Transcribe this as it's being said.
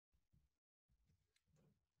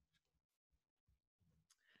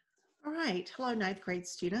All right. Hello, ninth grade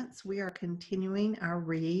students. We are continuing our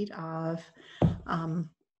read of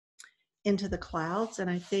Into the Clouds, and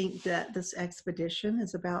I think that this expedition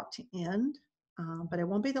is about to end, but it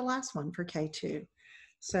won't be the last one for K2.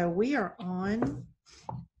 So we are on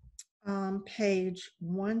page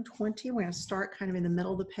 120. We're going to start kind of in the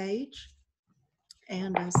middle of the page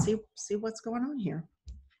and see what's going on here.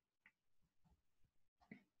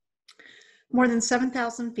 More than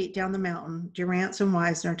 7,000 feet down the mountain, Durrance and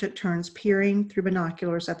Wisner took turns peering through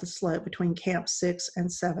binoculars at the slope between Camp 6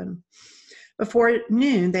 and 7. Before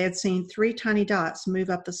noon, they had seen 3 tiny dots move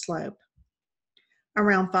up the slope.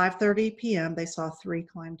 Around 5:30 p.m., they saw 3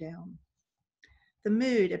 climb down. The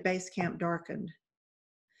mood at base camp darkened.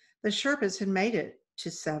 The Sherpas had made it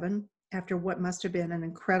to 7 after what must have been an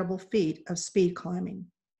incredible feat of speed climbing.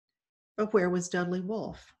 But where was Dudley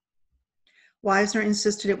Wolf? Wisner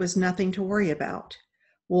insisted it was nothing to worry about.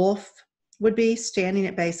 Wolf would be standing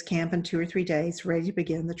at base camp in 2 or 3 days, ready to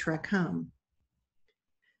begin the trek home.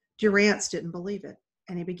 Durrance didn't believe it,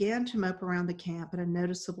 and he began to mope around the camp in a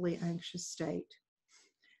noticeably anxious state.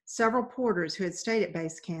 Several porters who had stayed at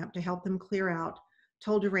base camp to help them clear out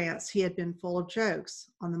told Durrance he had been full of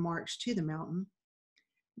jokes on the march to the mountain.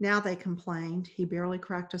 Now, they complained, he barely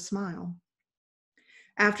cracked a smile.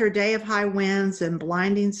 After a day of high winds and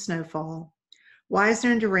blinding snowfall,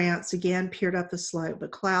 Wisner and Durrance again peered up the slope,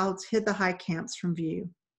 but clouds hid the high camps from view.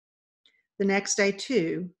 The next day,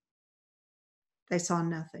 too, they saw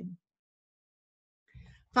nothing.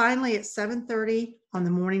 Finally, at 7:30 on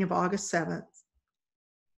the morning of August 2nd,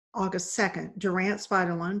 Durrance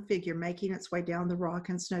spotted a lone figure making its way down the rock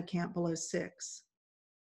and snow camp below 6.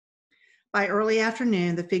 By early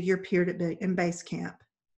afternoon, the figure appeared in base camp.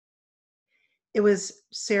 It was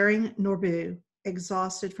Tsering Norbu,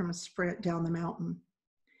 exhausted from a sprint down the mountain.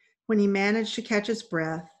 When he managed to catch his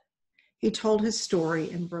breath, he told his story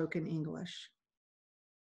in broken English.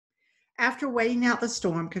 After waiting out the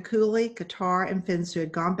storm, Kakuli, Qatar, and Finsu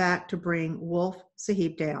had gone back to bring Wolf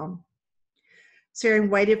Sahib down. Tsering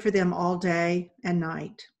waited for them all day and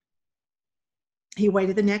night. He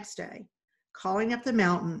waited the next day, calling up the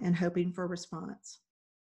mountain and hoping for a response.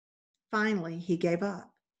 Finally, he gave up.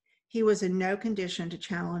 He was in no condition to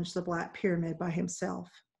challenge the Black Pyramid by himself.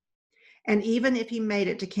 And even if he made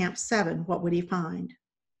it to Camp 7, what would he find?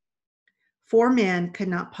 4 men could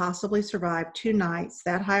not possibly survive 2 nights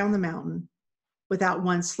that high on the mountain without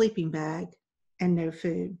 1 sleeping bag and no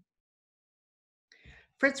food.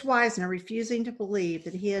 Fritz Wisner, refusing to believe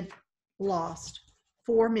that he had lost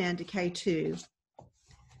 4 men to K2,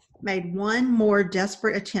 made one more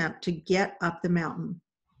desperate attempt to get up the mountain.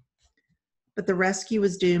 But the rescue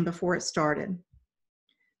was doomed before it started.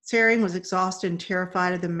 Tsering was exhausted and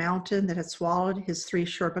terrified of the mountain that had swallowed his 3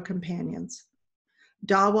 Sherpa companions.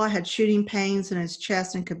 Dawa had shooting pains in his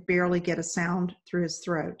chest and could barely get a sound through his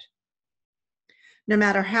throat. No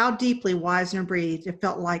matter how deeply Wisner breathed, it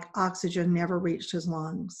felt like oxygen never reached his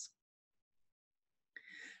lungs.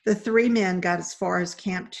 The 3 men got as far as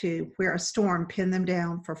Camp 2, where a storm pinned them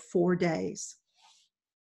down for 4 days.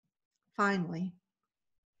 Finally,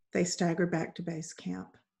 they staggered back to base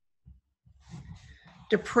camp.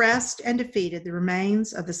 Depressed and defeated, the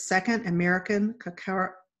remains of the 2nd American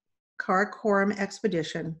Karakoram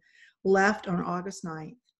expedition left on August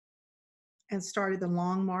 9th and started the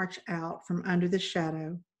long march out from under the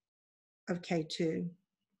shadow of K2.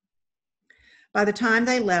 By the time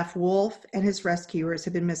they left, Wolf and his rescuers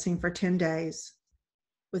had been missing for 10 days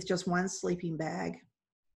with just 1 sleeping bag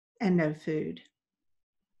and no food.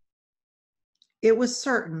 It was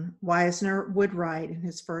certain, Wisner would write in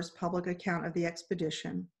his first public account of the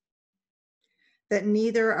expedition, that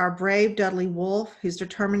neither our brave Dudley Wolf, whose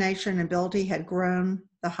determination and ability had grown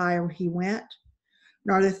the higher he went,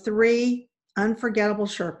 nor the 3 unforgettable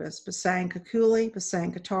Sherpas, Basang Kakuli,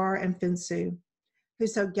 Basang Qatar, and Finsu, who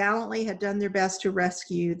so gallantly had done their best to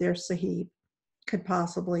rescue their Sahib, could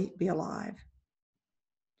possibly be alive.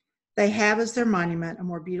 They have as their monument a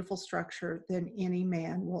more beautiful structure than any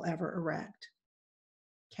man will ever erect.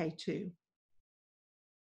 K2.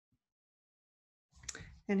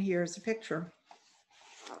 And here's a picture.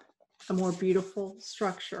 A more beautiful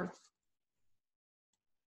structure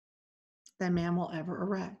than man will ever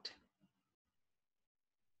erect.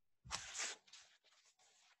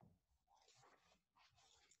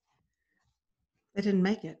 They didn't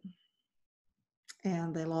make it.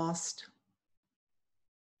 And they lost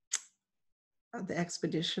the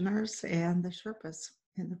expeditioners and the Sherpas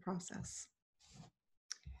in the process.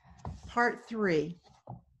 Part 3,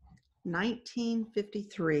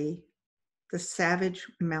 1953, The Savage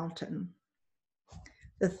Mountain.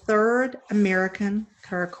 The 3rd American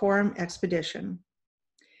Karakoram expedition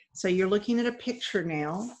So you're looking at a picture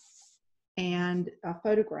now and a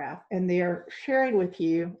photograph, and they're sharing with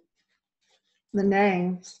you the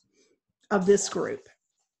names of this group.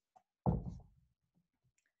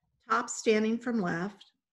 Top standing from left,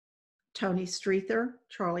 Tony Streether,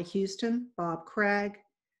 Charlie Houston, Bob Craig,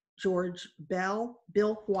 George Bell,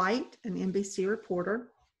 Bill White, an NBC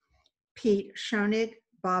reporter, Pete Schoenig,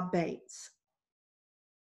 Bob Bates.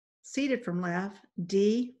 Seated from left,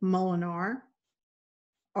 Dee Molinar,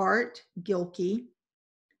 Art Gilkey,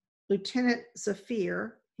 Lieutenant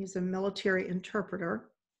Zafir, he's a military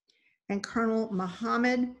interpreter, and Colonel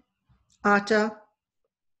Muhammad Atta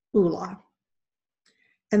Ullah.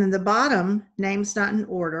 And then the bottom, names not in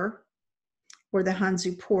order, were the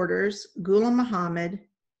Hanzu porters, Ghulam Muhammad,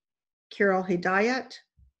 Carol Hidayat,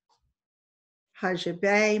 Haji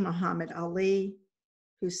Bey, Muhammad Ali,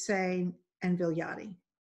 Hussein, and Vilyati.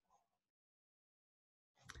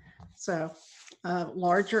 So a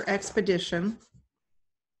larger expedition,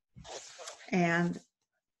 and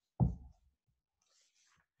an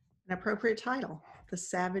appropriate title, The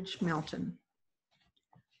Savage Mountain.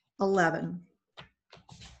 11.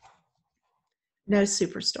 No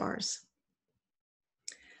superstars.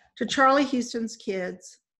 To Charlie Houston's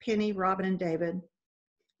kids, Penny, Robin, and David,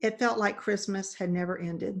 it felt like Christmas had never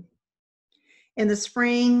ended. In the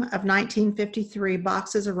spring of 1953,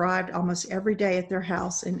 boxes arrived almost every day at their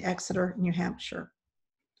house in Exeter, New Hampshire.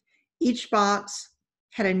 Each box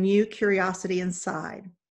had a new curiosity inside.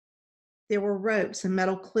 There were ropes and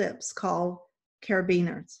metal clips called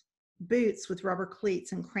carabiners, boots with rubber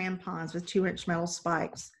cleats and crampons with 2-inch metal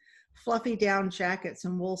spikes, fluffy down jackets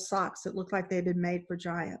and wool socks that looked like they'd been made for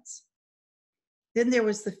giants. Then there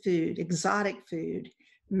was the food, exotic food,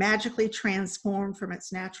 magically transformed from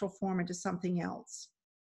its natural form into something else.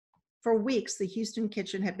 For weeks, the Houston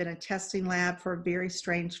kitchen had been a testing lab for a very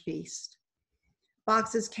strange feast.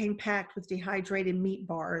 Boxes came packed with dehydrated meat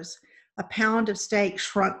bars, a pound of steak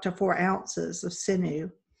shrunk to 4 ounces of sinew.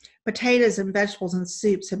 Potatoes and vegetables and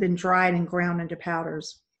soups had been dried and ground into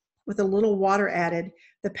powders. With a little water added,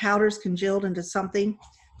 the powders congealed into something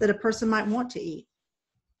that a person might want to eat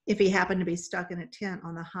if he happened to be stuck in a tent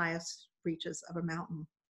on the highest reaches of a mountain.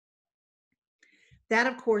 That,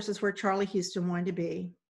 of course, is where Charlie Houston wanted to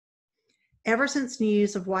be. Ever since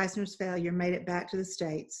news of Weisner's failure made it back to the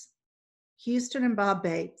States, Houston and Bob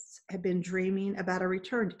Bates had been dreaming about a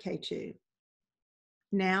return to K2.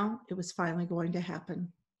 Now it was finally going to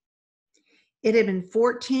happen. It had been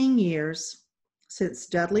 14 years since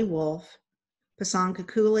Dudley Wolfe, Pasang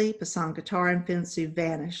Kakuli, Pasang Qatar, and Finsu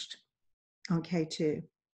vanished on K2.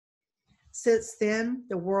 Since then,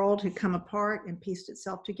 the world had come apart and pieced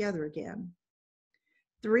itself together again.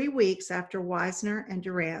 3 weeks after Weisner and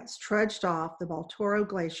Durrance trudged off the Baltoro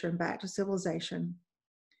Glacier and back to civilization,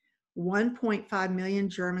 1.5 million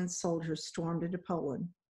German soldiers stormed into Poland.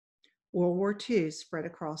 World War II spread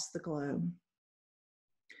across the globe.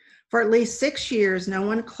 For at least 6 years, no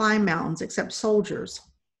one climbed mountains except soldiers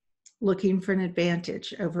looking for an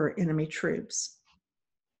advantage over enemy troops.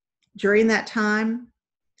 During that time,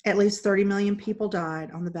 at least 30 million people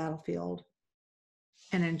died on the battlefield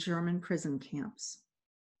and in German prison camps.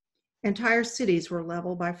 Entire cities were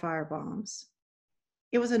leveled by firebombs.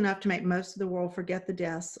 It was enough to make most of the world forget the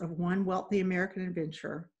deaths of 1 wealthy American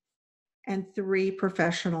adventurer and 3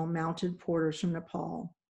 professional mounted porters from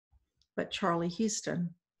Nepal. But Charlie Houston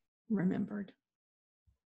remembered.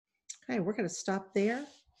 Okay, we're going to stop there,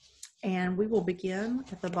 and we will begin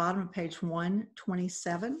at the bottom of page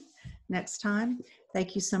 127 next time.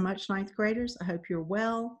 Thank you so much, 9th graders. I hope you're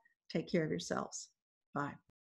well. Take care of yourselves. Bye.